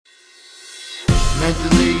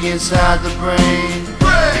Mentally inside the brain,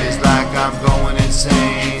 it's like I'm going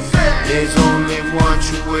insane. There's only one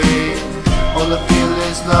true way. All I feel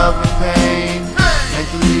is love and pain.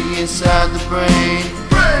 Mentally inside the brain,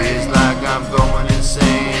 feels like I'm going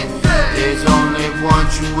insane. There's only one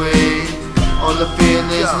true way. All I feel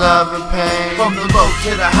is love and pain. From the low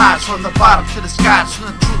to the highs, from the bottom to the skies,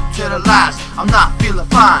 from the truth to the lies, I'm not feeling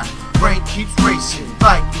fine. Brain keeps racing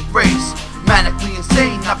like a race. Manically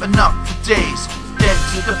insane, I've been up for days. Dead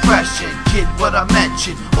to depression, kid what I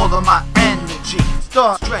mentioned. All of my energy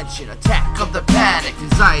starts drenching. Attack of the panic,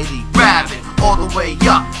 anxiety, rabid. All the way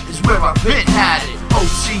up is where I've been had it.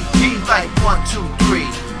 OCD like 1, 2, 3.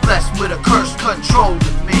 Blessed with a curse controlling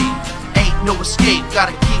me. Ain't no escape,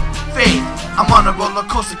 gotta keep faith. I'm on a roller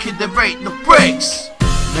coaster, kid, there ain't no brakes.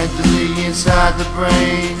 Mentally inside the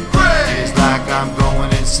brain, it's like I'm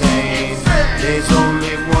going insane. There's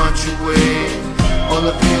only one true way. All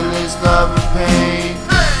I feel is love and pain.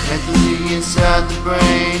 Mentally inside the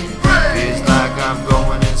brain, feels like I'm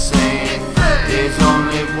going insane. There's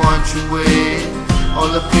only one true way. All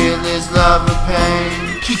I feel is love and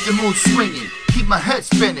pain. Keep the mood swinging, keep my head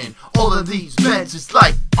spinning. All of these meds is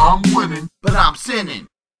like I'm winning, but I'm sinning.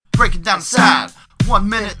 Break it down the side. 1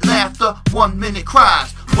 minute laughter, 1 minute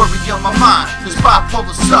cries. Worry on my mind, this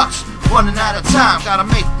bipolar sucks. Running out of time, gotta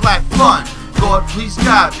make life fun. Lord, please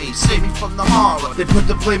guide me, save me from the horror. They put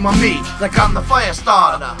the blame on me, like I'm the fire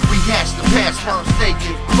starter. Rehash the past while I'm staying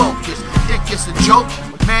focused. Think it's a joke?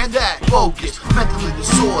 Man, that focus. Mentally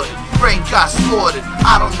disordered, brain got slaughtered.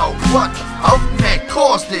 I don't know what the fuck that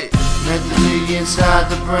caused it. Mentally inside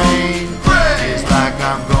the brain, it's like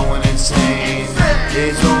I'm going insane.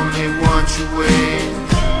 There's only one true way.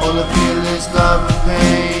 All I feel is love and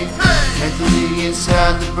pain. Mentally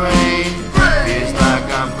inside the brain, it's like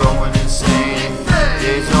I'm going insane.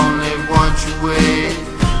 There's only one true way.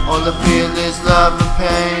 All I feel is love and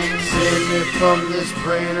pain. Save me from this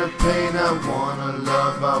brain of pain. I wanna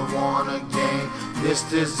love, I wanna gain. This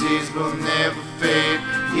disease will never fade.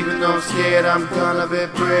 Even though I'm scared, I'm gonna be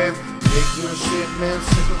brave. Making no shit, man,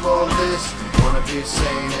 sick of all this. Wanna be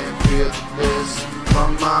sane and feel the bliss.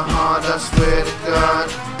 From my heart, I swear to God.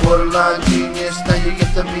 Borderline genius, now you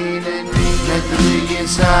get the meaning. Mentally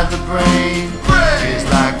inside the brain, it's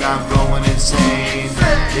like I'm going insane.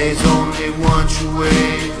 There's only one true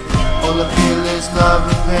way. All I feel is love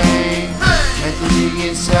and pain. Mentally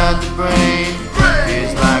inside the brain,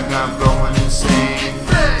 it's like I'm going insane.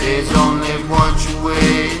 There's only one true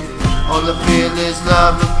way. All I feel is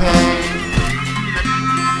love and pain.